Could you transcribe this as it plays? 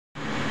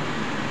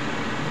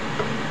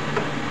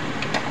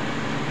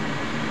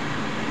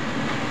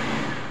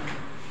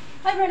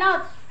Ay, burn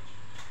out!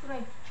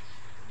 Okay.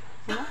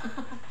 Ano?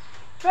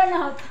 Burn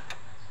out!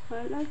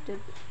 Burn out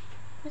dyan.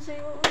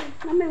 Kasi yung...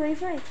 Na may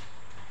wifi.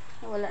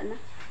 Wala na.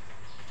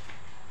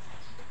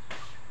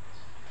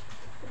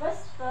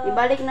 Basta...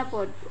 Ibalik na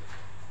po.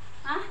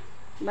 Ha?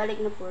 Balik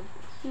na po.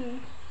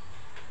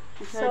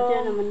 So,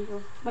 naman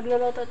ko.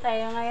 magluluto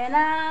tayo ngayon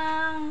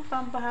ng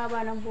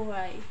pampahaba ng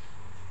buhay.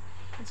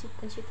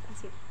 Pansit.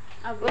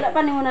 Wala pa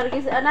ni mo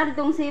na-register. Ano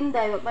itong SIM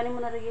dahil? Wala pa ni mo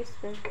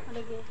na-register.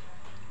 Alagay.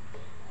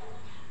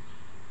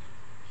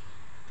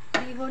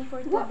 Bihon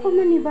for today. Wala pa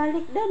man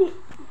ibalik. Dani.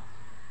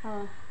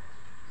 Oh.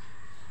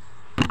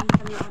 Ang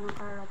kami ako ng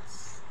carrots.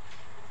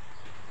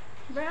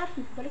 Berat,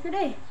 balik na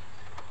day.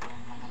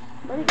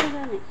 Balik na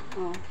gani.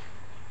 Oh.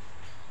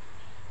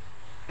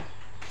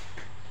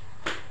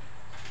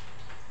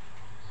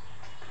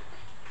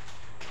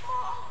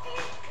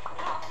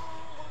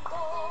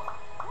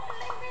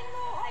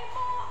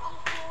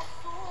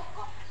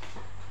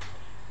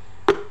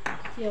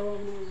 Yawa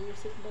mo ng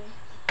music ba?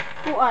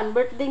 Kuan,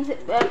 birthday,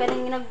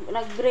 kaning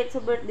nag-greet sa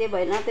birthday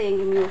ba? Nato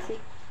yung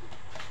music.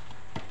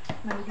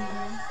 Mali na.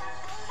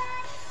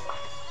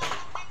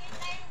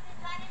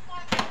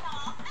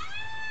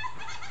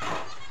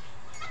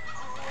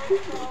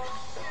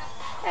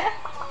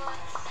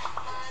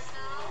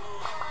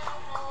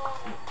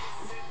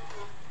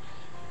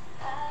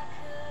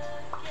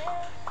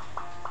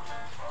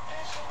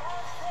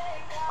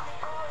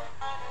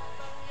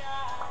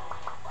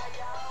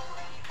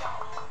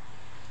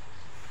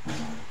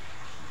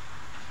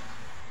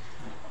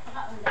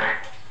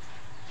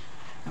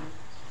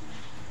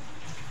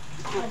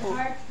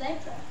 Heart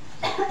light.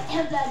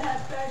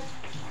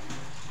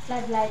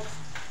 Blood light.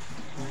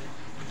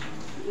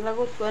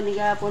 Lagot ko ani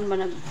gahapon ba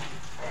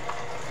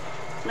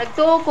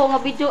nagtuo ko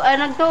nga video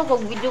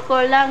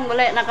call lang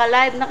wala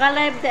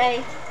naka-live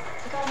day.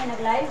 Ikaw may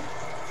nag-live?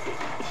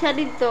 Siya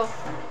dito.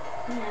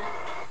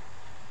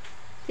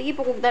 Sige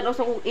po kung tanaw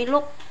sa kong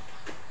ilok.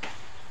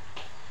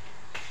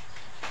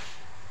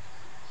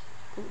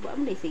 Kung ba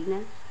ang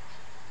signal?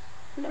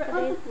 Wala pa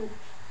rin.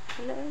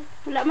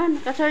 Wala man,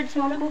 naka-charge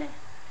mo po.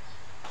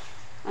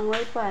 Ang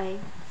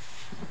wifi.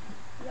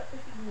 Wala pa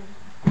signal.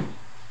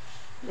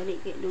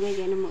 Dugay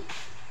kayo na mo.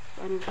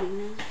 Paano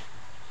signal?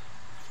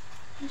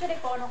 Ang sari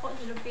ko, ano ko,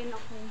 silupin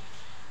ako.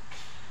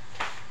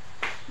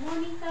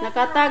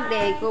 Nakatag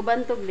day ko,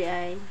 bantog di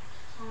ay.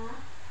 Ha?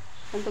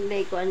 Bantog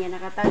day ko, anya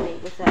nakatag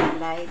day ko sa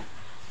live.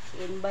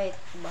 Invite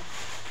ko ba?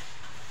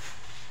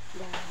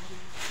 Dahil.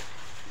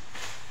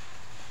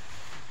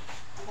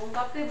 Akong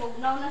kape,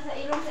 bugnaw na sa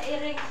ilong sa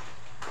iring.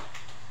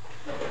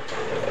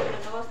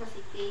 Nagawas na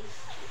si Case.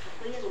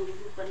 Ito yan,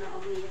 umigil pa na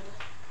amoy yan.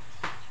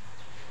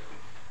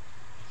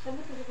 Sabi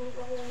ko, siguro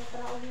ako yung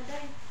paraon niya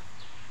dahil.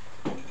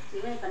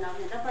 Sige, yung panahon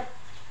niya. Dapat,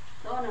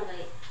 ito na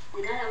kay,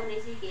 dinala mo na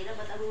yung sige,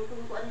 dapat ang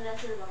tungkuan nila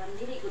sila, baka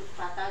hindi ko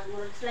patag,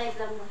 murag slide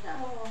lang mo siya.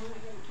 Oo,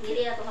 Hindi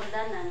na ito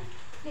hagdanan.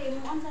 hindi,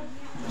 mo ang sabi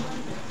niya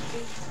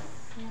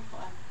niya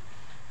kuan.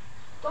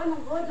 Kuan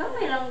ang good.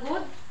 Gamay lang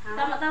good.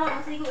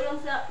 Tama-tama, masigo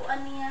lang sa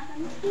kuan niya.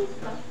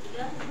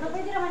 Pero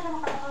pwede naman siya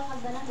makatakaw sa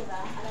hagdanan, di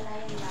ba?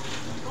 Alalayan lang.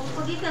 Kung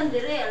pagikan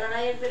dire,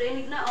 alalayan, pero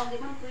inig na, o,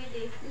 di man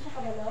pwede. Hindi siya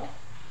kabalo?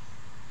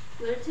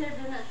 Wheelchair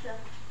doon na siya.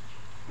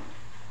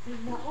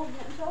 Naog,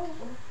 naog.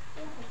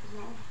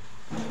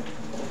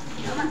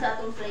 Naman sa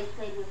atong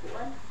slide mo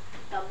kuan.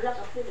 Tabla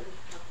ka po,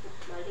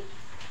 balik.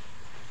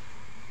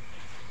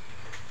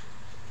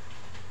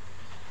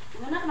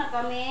 Muna na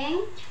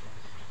kaming.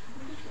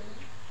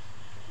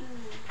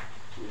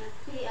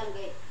 Naki ang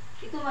gay.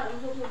 Ito man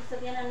usok sa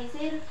kanya ni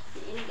Sir.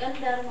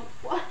 Inigandar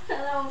magkuan na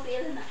lang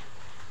sila na.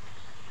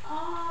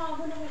 Ah,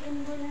 wala ko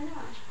yung na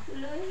na.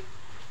 Tuloy.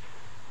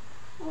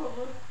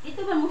 Oh,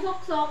 ito man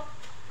musok-sok.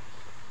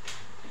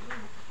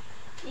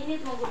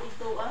 Init mo gud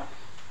ito ah.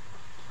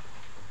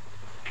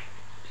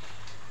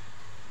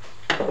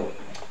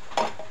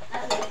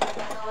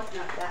 Nakawas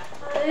na ka.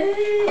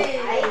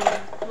 Ay,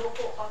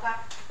 luko pa ka.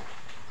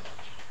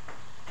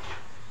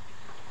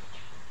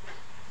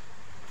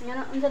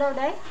 Ano, unsa daw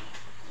day?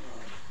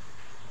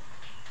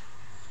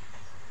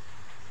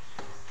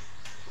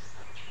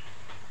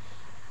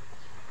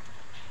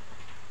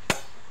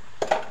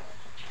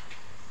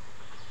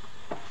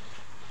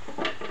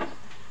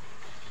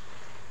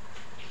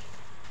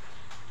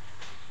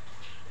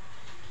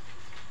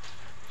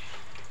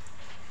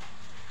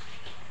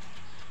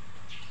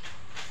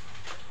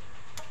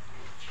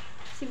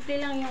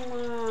 Simple lang yung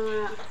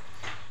mga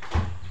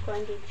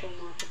kuan dito,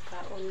 mga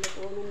pagkaon.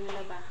 Lutuan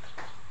nila ba?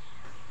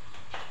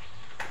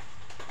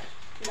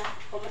 Wala,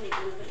 pamalit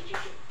mo na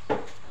dito.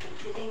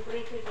 Sitting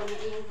breaker ko na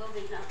iyong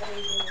gawin na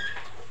aparello.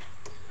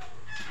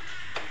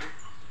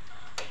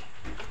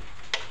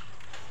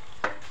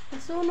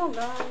 Nasunog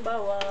ang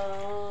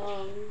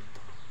bawang.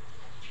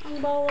 Ang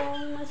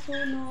bawang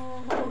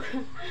nasunog.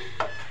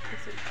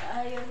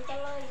 Ayun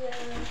talaga.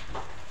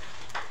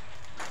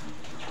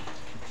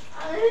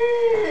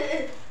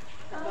 Ay!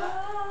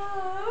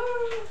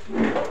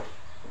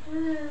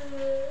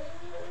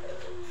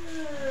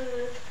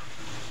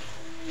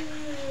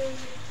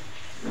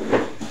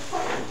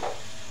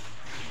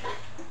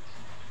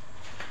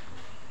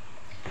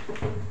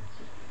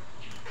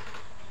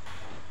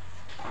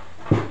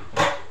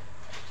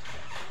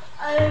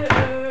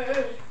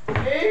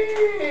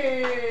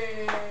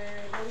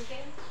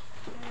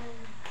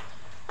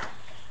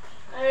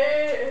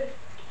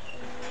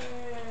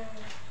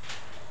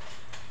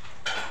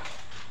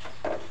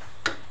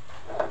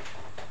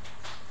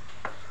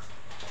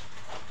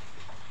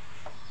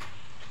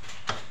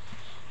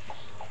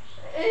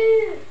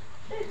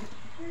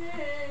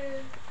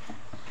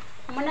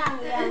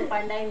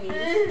 Panday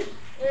means.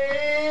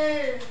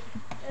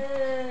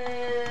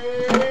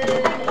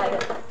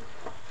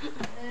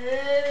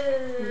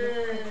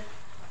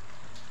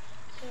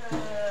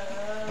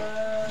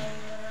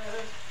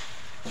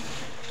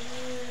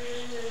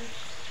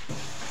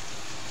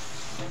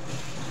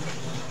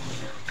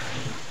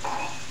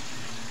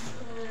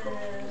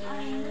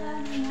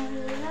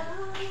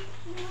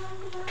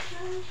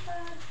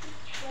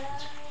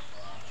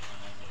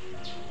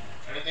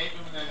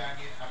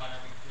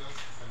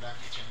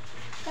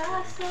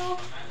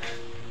 Kaso,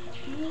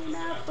 di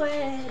na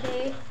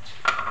pwede.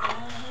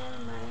 Dahil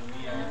may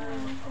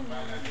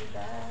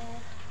nangangailangan.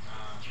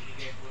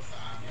 Binigay po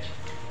sa amin,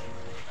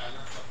 lalo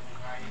sa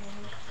buhay,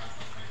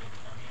 nagkasamayos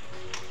kami.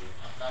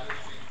 At lalo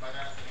sa iba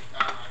na salita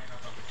namin na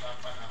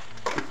pag-usapan at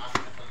amin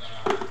na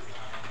pag-aralan sa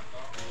araw na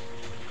to.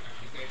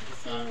 Nagbigay po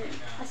sa amin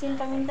na Asin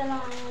paminta lang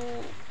ang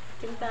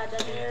tintada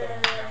dito.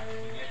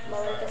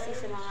 Bawal kasi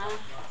sa mga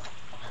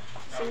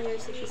senior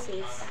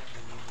citizens.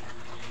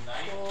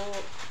 So,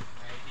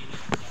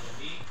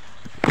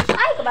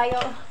 ay, kabayo!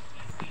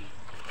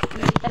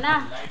 Dito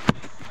na. life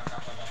is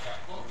nakapalaga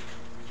po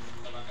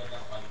sa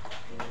magandang balita.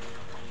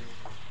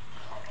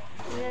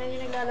 Yan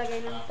yung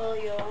naglalagay ng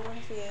toyo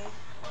kasi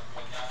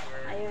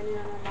ayaw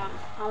nila na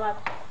alat.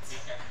 We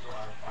can do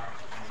our part.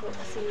 So,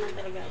 asin lang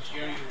talaga.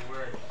 Share your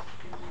word in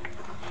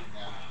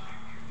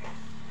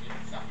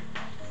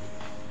sacrifice.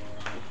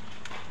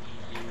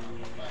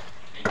 But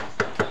thank you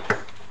so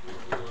much.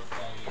 Because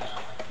at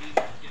least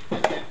until the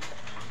end,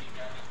 hindi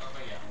ka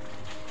nagpabaya.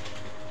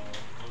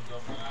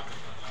 Although marami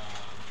ng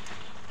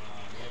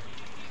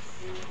liabilities,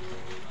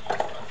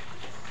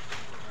 responsibilities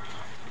na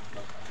aming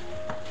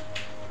pagpapalala.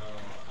 Pero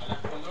alam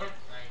ko, Lord,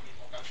 na hindi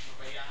mo kami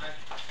pabayaan.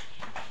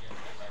 Yan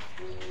po kayo.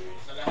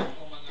 Sa lahat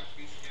po mga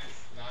Christians,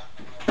 lahat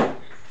ng mga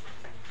workers in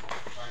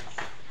Christ,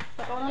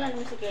 Pakawalan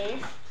mo si Kay.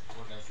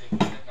 for the sake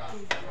of the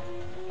gospel.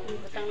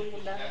 Butang ng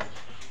buda.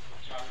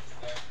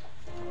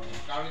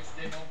 Encourage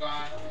them, O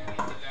God, na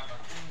hindi nila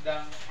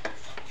magundang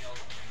sa iyo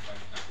ng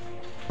balita.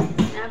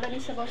 Naba ni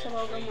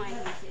sabaw-sabaw gamay.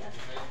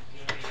 Different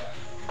areas,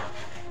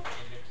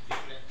 in the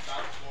different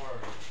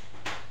platforms,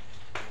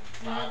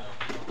 paano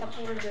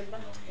Tapuro dyan ba?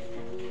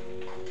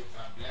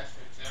 bless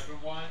with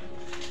everyone,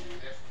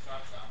 bless us sa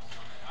among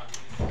mga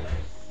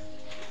administrators,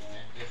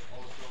 and bless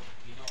also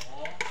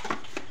Ginoo.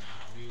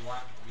 We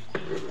want, we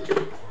need the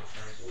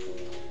supporters na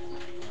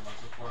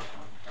mag-support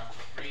in terms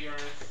of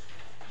prayers,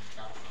 in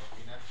terms of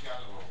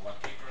financial, or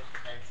whatever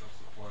kinds of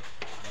support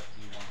that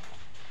we want.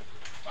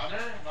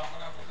 Father,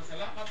 maraming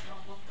salamat sa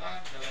mga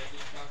buntag, dalay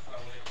din ka sa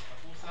ulit ng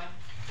tapusan.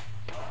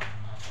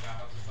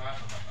 Salamat sa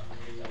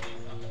napatuloy kami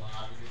sa mga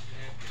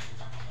administrators,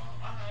 sa mga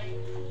mahay.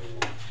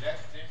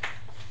 Bless them,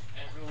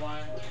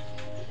 everyone, with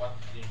what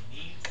they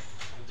need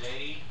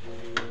today.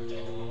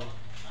 So,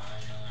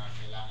 mga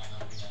kailangan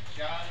ng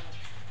financial,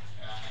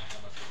 kailangan na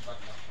masumbat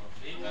ng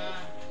problema,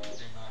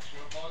 may mga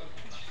trouble,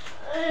 may mga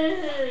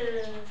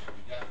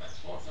bigatan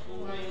po sa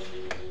buhay. I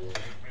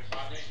pray,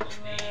 Father, in the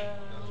name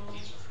of the Lord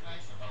Jesus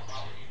Christ, na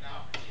power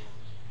enough to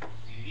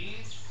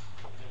release,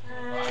 to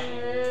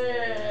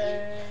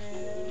provide.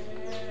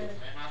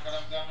 May mga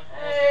karamdaman po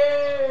sa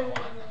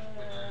katawan ng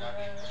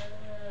panalangin sa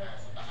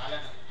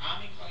pangalan ng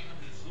aming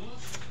Panginoong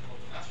Jesus of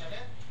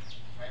Nazareth.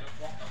 Mayroon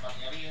pong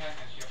kapangyarihan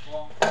na siya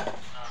pong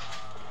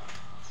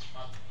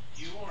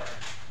mag-cure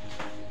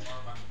or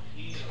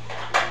mag-heal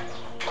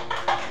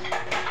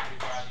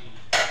everybody in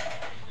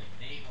the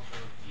name of the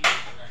Lord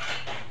Jesus Christ. He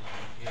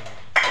will heal.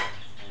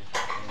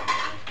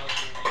 Because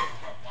your name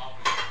is a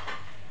power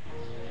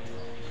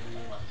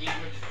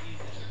whatever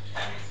diseases and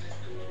viruses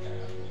that we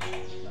have,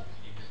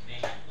 in the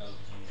name of the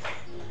Lord Jesus.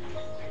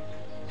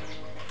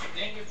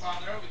 Thank you,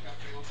 Father. We can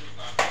pray also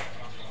sa aming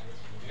Panginoon.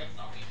 We have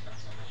now in sa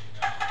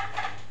nasyudad.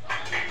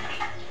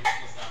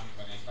 Ito sa aming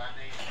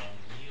panay-panay,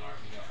 Mayor,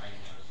 Mayor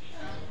Ayon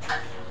Rosita.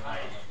 God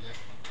bless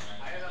you.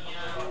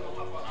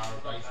 Our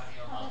Vice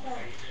Mayor, mga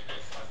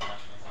Secretaries, sa lahat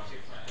ng sa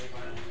aming panay.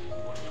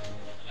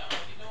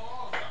 Salamat Ginoo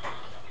sa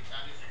mga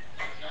kapitalis ng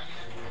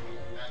pagkaganyan.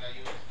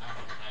 Lalayo ang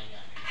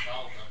kaya.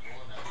 Ikaw ka po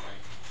na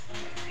Vice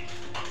Mayor.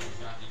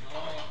 Sa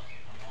Ginoo, ang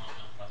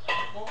mga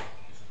pagkakako,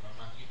 isa pa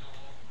man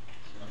Ginoo,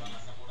 sa mga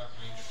sakurat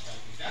na yung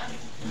kalidad,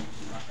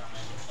 baka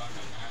may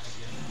pagkakang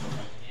nakalagyan ng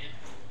pagkaganyan.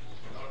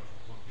 Lord,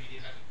 kung pili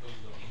na ito'y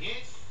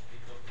lumihis,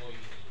 ito po'y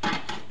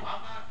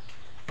lumama,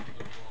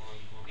 ito po'y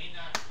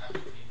humina, at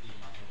hindi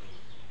matuloy.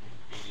 Kung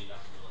pili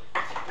lang, Lord.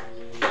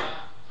 Sa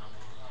ang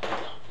mga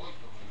pagkakako,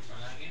 ito may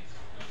panangin,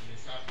 na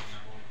sinasabi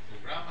ng mga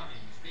programa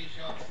ng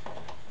stations,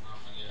 mga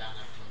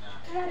pangailangan ko na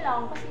Wala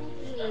lang, kasi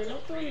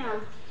luto na.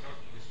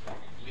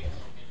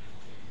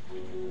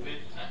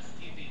 with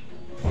thanksgiving,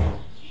 in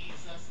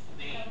Jesus'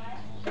 name,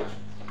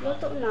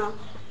 Luto na.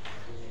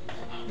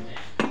 Amen.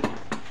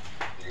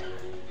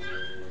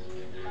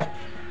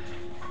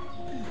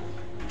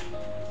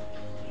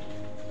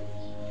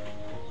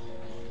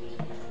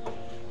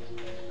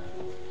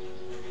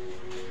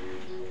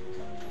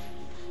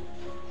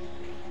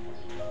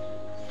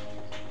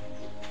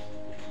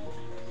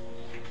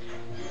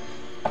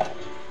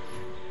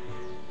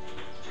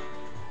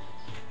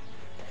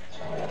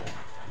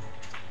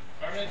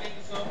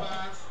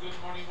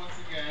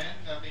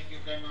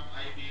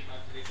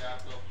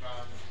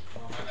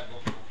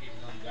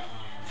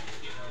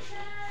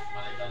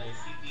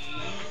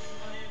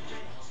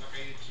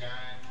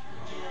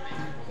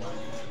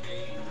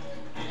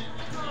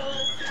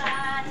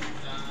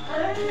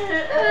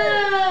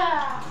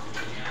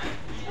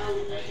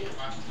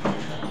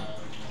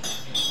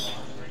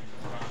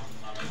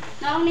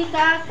 Naong ni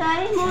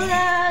kakay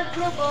murag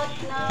lubot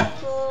na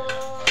ko.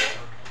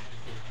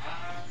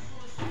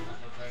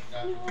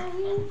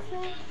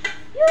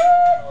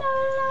 Yun na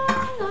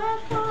lang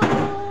ako.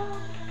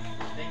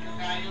 Thank you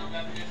kayo.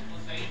 God bless po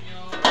sa inyo.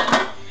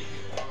 Thank you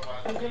for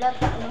watching. Medyo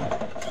lata, no?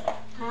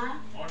 Ha?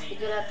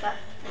 Medyo lata.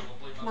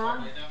 Ma'am,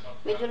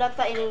 medyo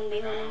lata yung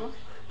bihon mo.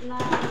 Na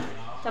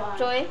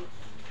chapchoy.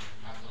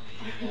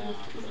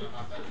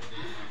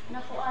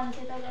 Nakuan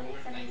kita ganit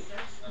kanit.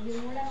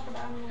 Bimula ako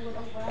daan ng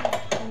gudang pa.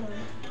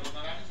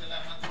 Maraming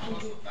salamat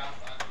po sa taas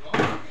at vlog.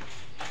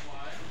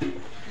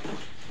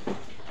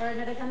 Or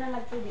nadaghan na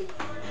nagtubig.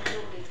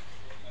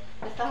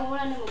 Basta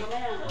humula ni mo gamay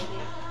na ng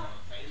tubig.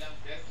 Sa ilang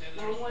bestseller.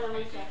 Mahumula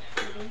man siya.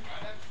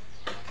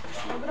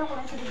 Sobrang ko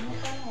lang sa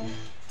digmutan mo.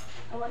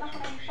 Wala ko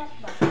lang ipat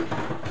ba?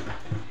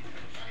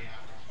 Kaya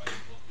ako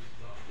palipot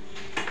dito.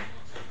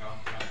 Sa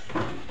ground class.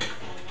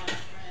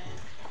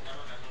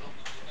 Karon nagulong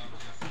ko ng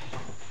mga sis.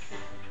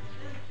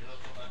 Pero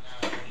ito ba na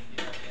hindi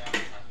na niya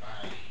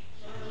patay.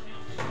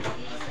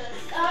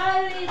 Jesus,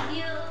 I with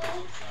you.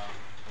 Sa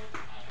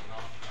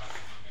ground class.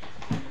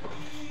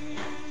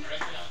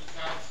 Alright, sila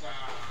sa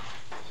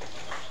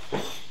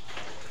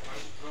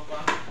first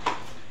tropa.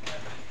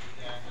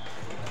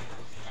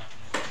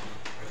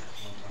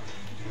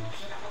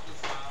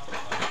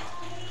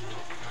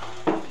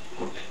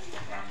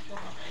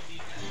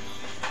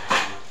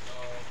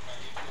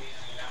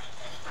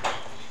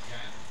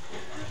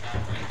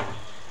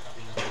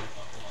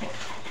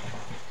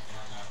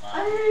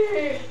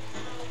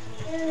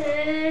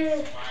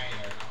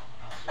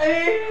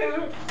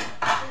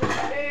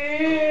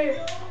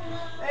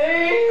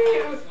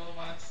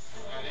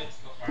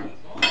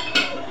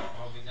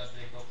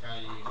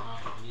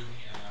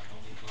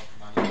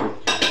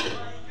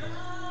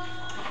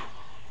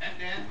 And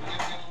then,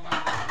 magandang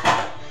umaga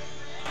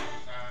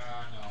sa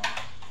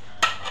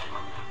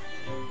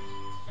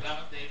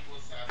salamat din po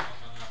sa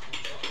ating mga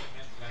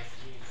comment like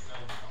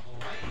Excel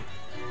Makabuhay.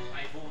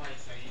 May buhay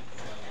sa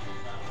Excel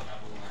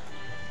Makabuhay.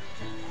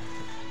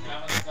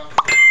 Salamat sa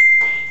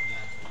Spain na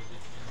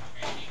mga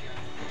kaibigan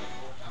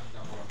ang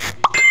Gabor.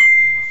 Bibigyan ko sa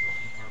inyo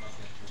masuking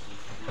information po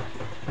dito.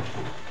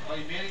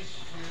 Oy, Mary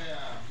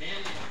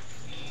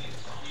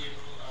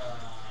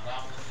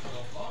Ramos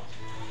Loco.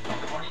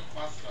 Good morning,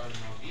 Pastor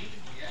Novi.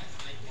 Yes,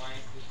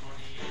 likewise, good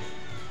morning.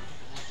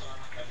 Kumusta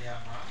ang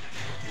kalihama?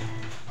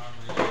 Ma'am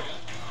Rachel.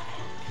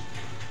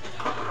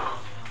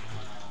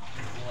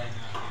 Buhay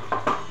natin.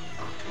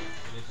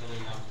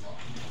 Tuloy-tuloy lang po.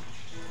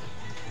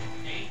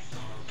 Okay, so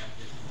God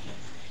bless you.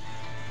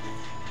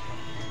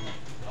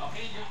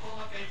 Okay, yun po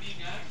mga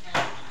kaibigan.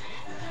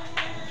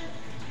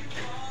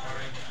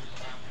 Alright,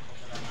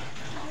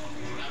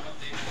 salamat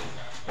din po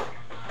sa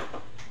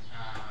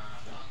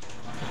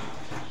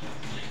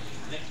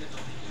elected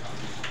officials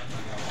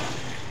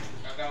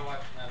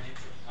Kagawad na rin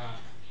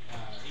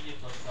Inyo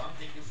Person.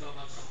 Thank you so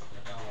much,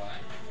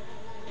 Kagawad.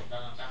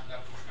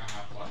 Tanggap po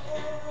kahapon.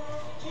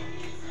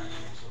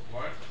 Yung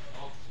support.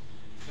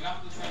 Salamat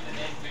po sa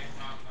Neneng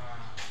Ma'am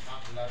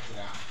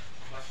Ladra.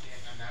 Basta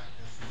yung anak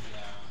na si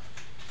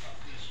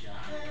Patricia.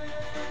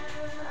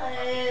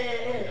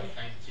 Ang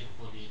kind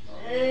po dito.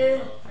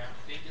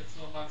 Thank you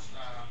so much,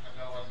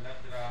 Kagawad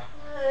Ladra.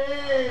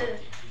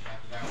 Si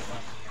Ladra.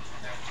 Basta yung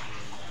anak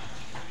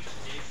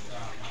si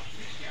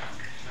Patricia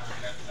na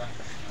Ladra.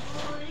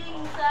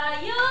 Huling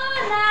sa'yo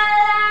na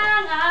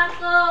lang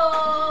ako.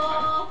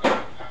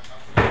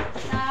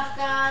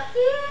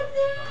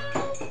 Nakatitig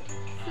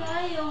sa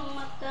iyong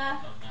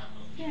mata.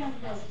 Yan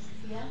daw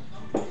siya.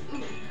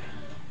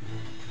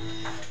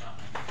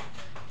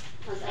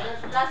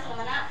 Mag-alas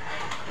naman na.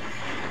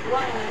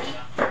 Huwag mo ni.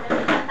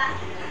 Nagkata.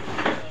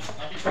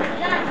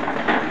 Ilan?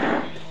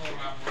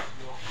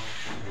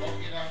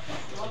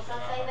 Huwag ka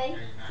kayo.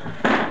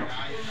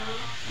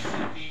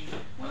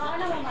 Mga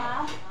ano mo,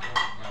 ma'am?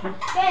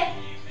 Okay.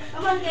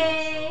 Come on,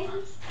 Kay.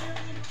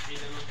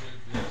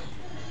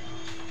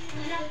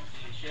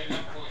 I-share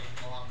lang po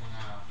ito ang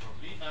mga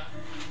problema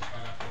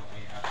para po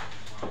ay ating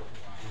mga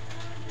kuha.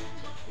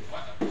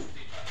 What a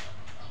mistake para sa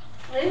mga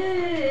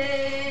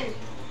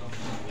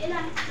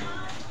Ilan?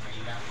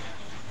 kailangan.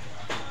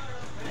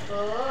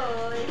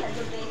 Oy,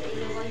 hadto kayo sa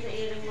ilungan sa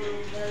iring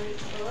mga balik.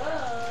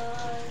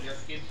 Oy.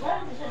 Just keep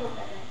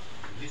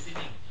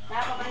listening.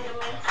 Nakapaganda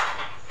mo.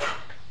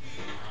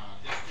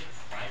 Just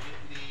text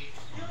privately.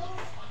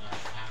 Mga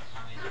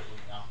hangin po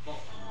dampo.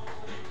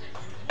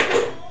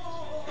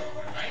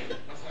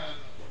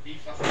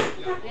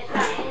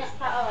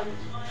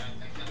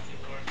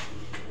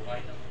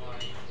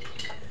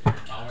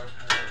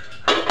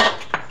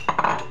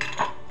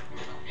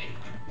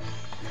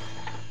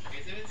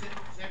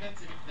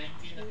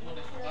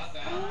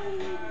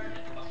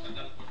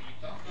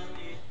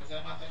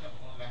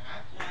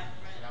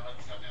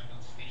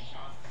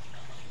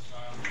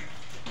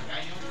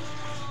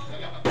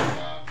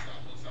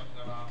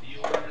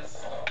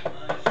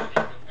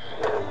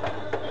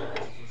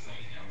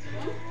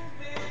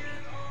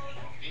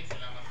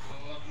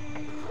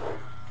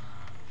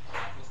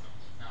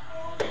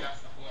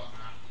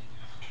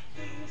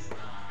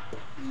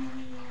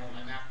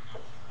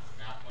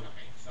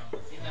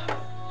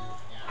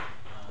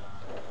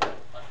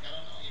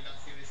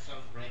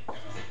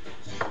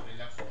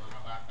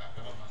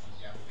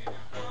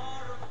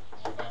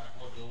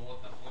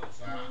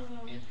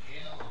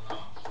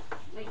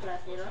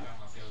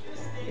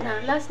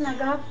 last na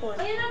gahapon.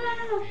 Ayun na.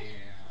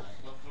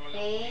 Control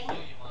Okay.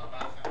 yung mga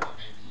bata na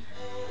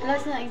kaibigan.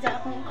 Last na exam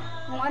akong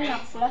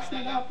anak, last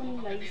na gahapon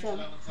nila exam.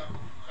 Salamat sa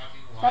kaming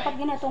wife. Dapat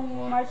ginatong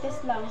Martes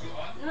lang.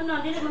 No,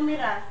 dili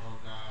mamira.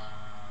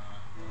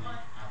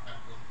 Huwag apat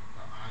po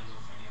pamayo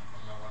sa iyong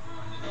panglawas ng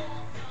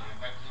Panginoon, sa iyong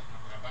dagdag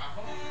na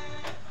trabaho,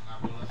 ang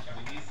abulan sa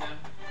releasan.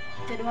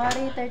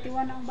 January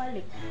 31 ang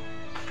balik.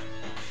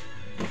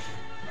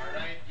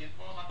 Alright, yun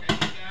po mga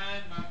kaibigan,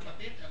 mga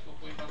kapatid, ako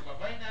po'y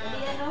magbabay na.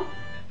 Hindi ano?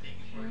 And thank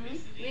you for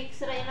listening. Weeks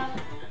ra ilang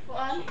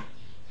kuan.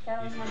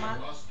 Karon naman.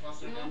 Boss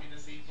Pastor Namin na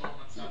sa po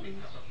magsabing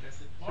have a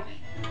blessed morning.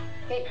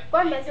 Kay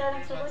kuan ba sila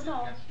nagsugod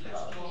no? God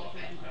bless po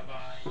and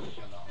bye-bye.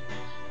 Shalom.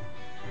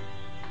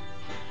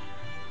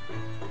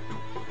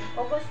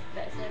 August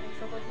ba sila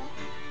nagsugod no?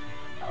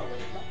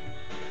 August ba?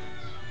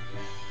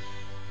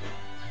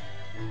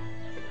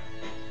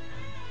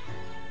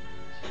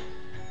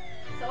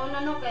 Sa una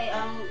no kay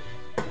ang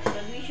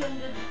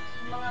graduation jud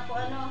mga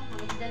kuan no,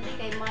 mga estudyante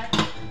kay March.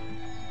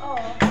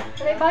 Oo.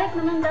 Pero balik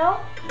naman daw.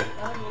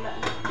 Wala na.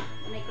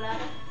 Manay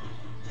klaro.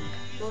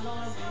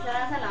 Tulong na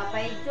sarasa na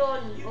pay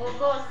June,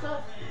 August. So,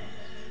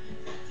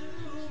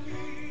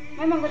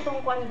 May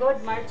magutong kuan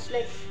god March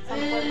like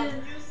sample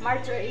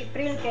March or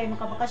April kay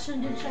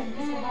makabakasyon din siya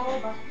hindi sa bawo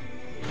ba.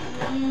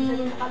 Kasi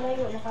din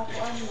nakalayo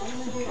nakakuan ano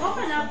man jud.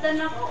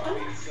 panabtan ako.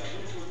 Ano?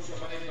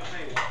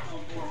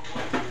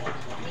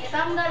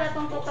 Itanggal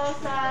atong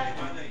 2018.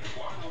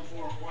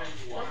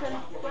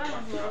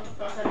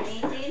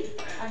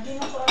 Agi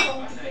na po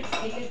akong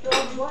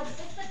 12 what?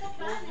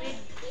 COVID.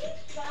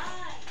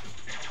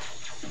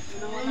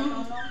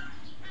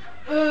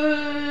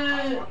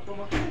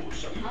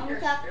 Ang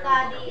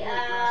sakadi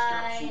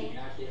ay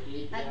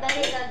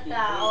nagdali kag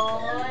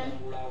kaon.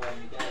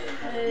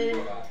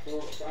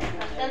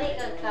 Nagdali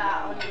kag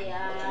kaon di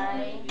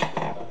ay.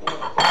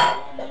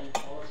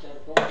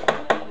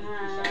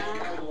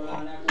 Wala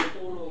na akong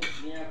tulog,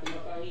 hindi ako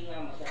makahinga,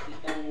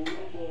 masakit ang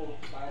ulo ko,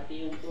 pati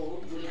yung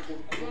tuhod ko,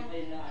 kung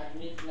ay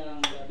na-admit ng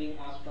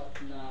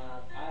 14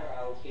 na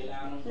araw,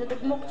 kailangan ko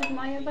Nadugmok jud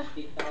maayo ba?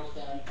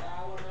 50,000 sa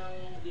awa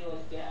ng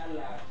Diyos kay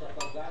Allah, sa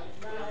paggamit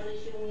na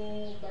alis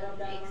yung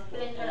karamdaman ko,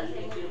 Explain ka lang sa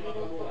mga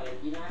minuto.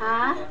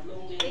 Ha?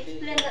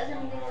 Explain ka sa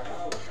mga minuto.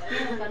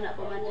 Ano ba na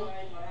pumanin?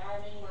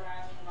 Maraming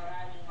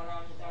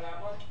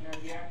salamat.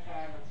 Nandiyan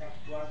ka,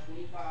 nagsaswat ko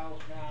ikaw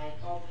na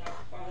ikaw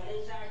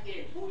nagpagaling sa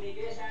akin,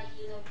 bumigay sa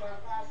akin ng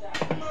pag-asa.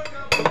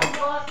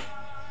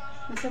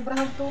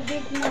 Masobrang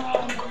tubig na.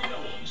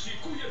 Panginoon si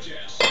Kuya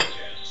Jess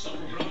sa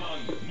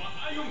programang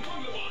Maayong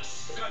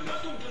Panglawas,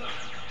 Kanatong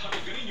Tanan.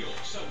 Hatid ka ninyo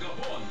sa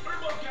Gabon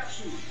Herbal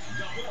Capsule,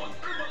 Gabon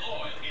Herbal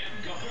Oil, and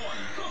Gabon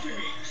Coffee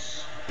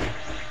Mix.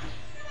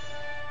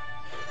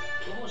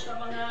 Kumusta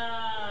mga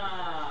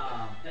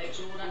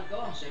kaigsunan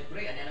ko?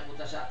 Siyempre, ano na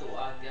punta sa ato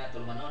ang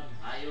tulmanon.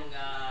 Ayong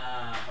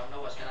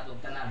panglawas ka na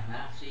itong tanan.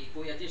 Ha? Si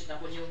Kuya Jis na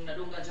po yung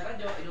nadunggan sa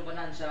radyo,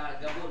 inubanan sa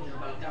Gabon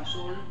Herbal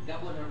Capsule,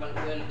 Gabon Herbal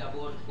Oil,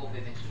 Gabon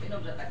Coffee Mix. Inom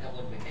sa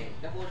Gabon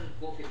Gabon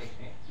Coffee Mix.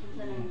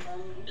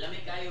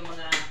 Lamig kayo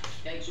mga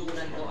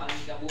kaigsunan ko ang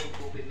Gabon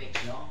Coffee Mix,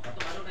 no?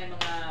 Katong ano na yung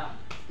mga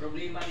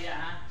problema niya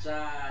ha sa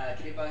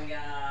kinipang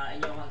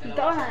inyong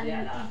kalawasan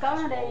niya na ikaw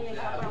na dahil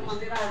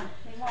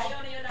yung ayaw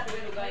niyo na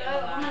pero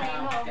kayo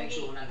mga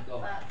kaigsunan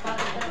ko.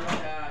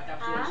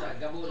 Kapsul sa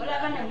Gabon. Wala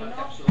ba na Herbal hinog?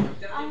 Capsule.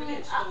 30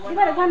 minutes to di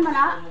ba daghan man,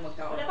 ha?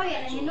 Wala pa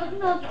yan, hinog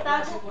no,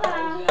 kitago pa.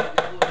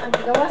 Ang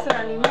gawas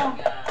na nimo.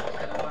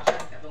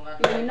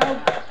 Hinog.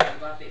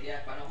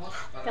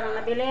 Karang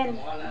nabilin.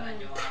 Wala na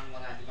nyo ang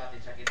mga debate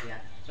sakit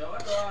yan. So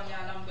ito ang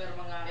number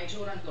mga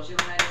kaigsunan ko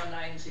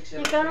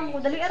 091960. Ikaw nang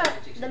dali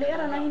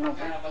ara na hinog.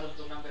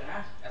 Balustong number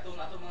ha. Atong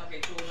mga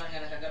kaigsunan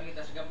nga nakagamit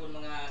sa Gabon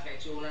mga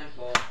kaigsunan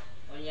ko.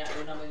 Unya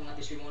do na mga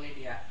testimony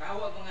diha.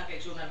 Tawag mga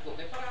kaigsunan ko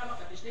kay para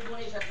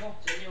makatestimony sad mo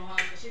sa inyo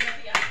hang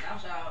kasinatian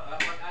sa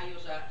pag-ayo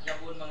sa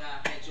Gabon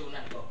mga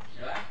kaigsunan ko,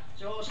 di ba?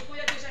 So si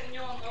Kuya Jis ang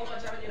inyo ang kauban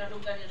sa radyo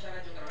nadunggan niyo sa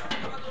radyo karon.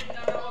 Ano ba to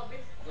nga tawag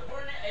bit? Good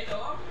morning.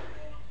 Hello.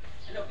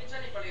 Hello,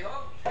 pinsa ni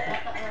palihog.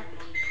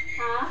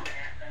 Ha?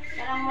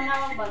 Karang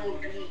manawag ba?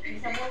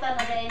 Isabutan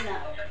na dahil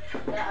na.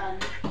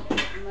 Daan.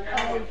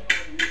 Manawag.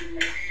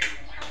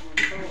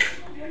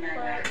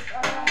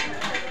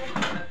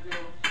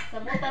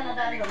 Sabutan na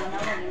daan ba?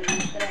 Manawag.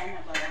 Kaya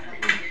na ba?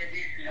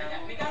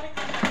 May gamit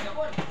ka sa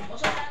Gabon. O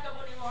sa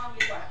Gabon imo hang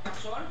iba?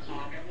 Kapsul?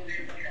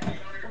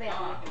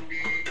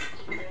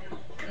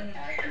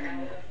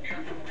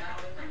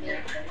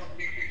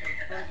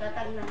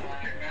 Pagtatag na mo.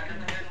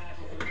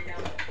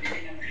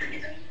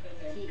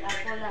 Si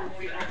ako lang.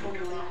 Si ako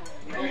muna.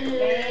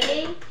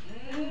 Okay?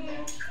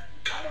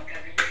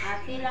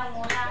 Ati lang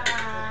muna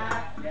ha.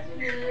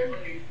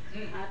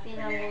 Ati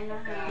lang muna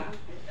ha.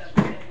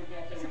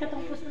 Sa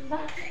katong puson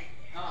ba?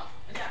 Ah,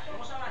 kanya,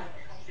 kumusta man?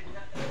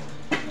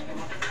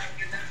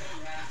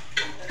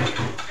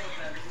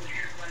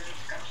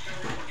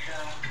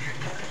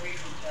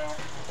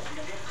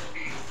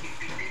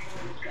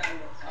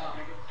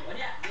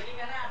 Kanya, dili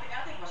ka na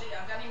atik-atik kasi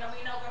ang kanina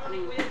minaw karon ni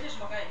Kuya Jis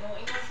makay mo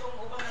ingon tong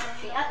ubang naman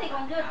Si ate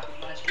kong Jud.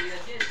 Mga si Kuya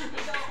Jis,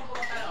 ikaw kung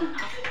pumunta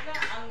atik na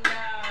ang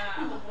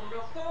atong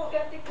produkto.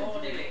 Oo,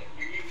 dili.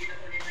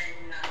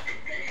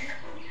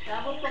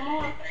 Sabot ko mo.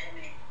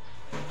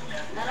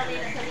 Narali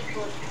na sa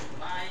likod.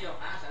 Maayo.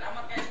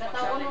 Salamat kayo sa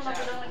Kataon mo pagsalig na sa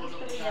ko lang tulong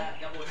nag-istorya. sa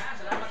Gabon.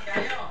 Salamat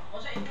kayo. O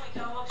sa imo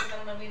ikawag sa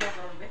tanong namin na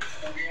karon be.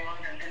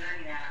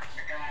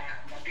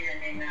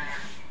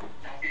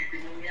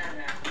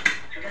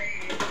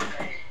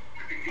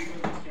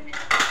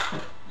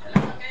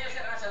 Salamat kayo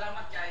sir.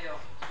 Salamat kayo.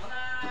 Mga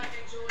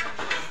kaigsunan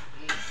ko.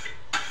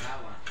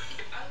 Salamat.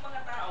 Ang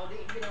mga tao di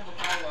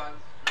pinamutawag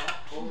no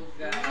og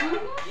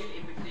dili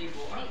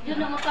epektibo. Yun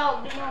na mo tawag,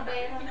 di mo Hindi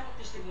bayaran. na mo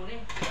testimony,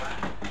 di ba?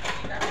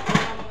 Kita ko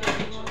ang mga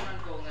kaigsunan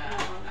ko nga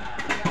ang nga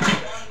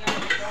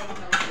ikaw ang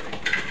naroon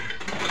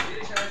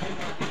diri sa radyo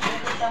mga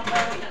Ito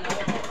tambay.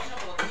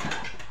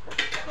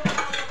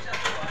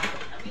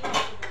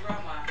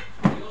 programa,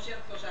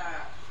 i-share ko sa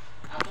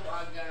ato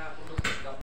ang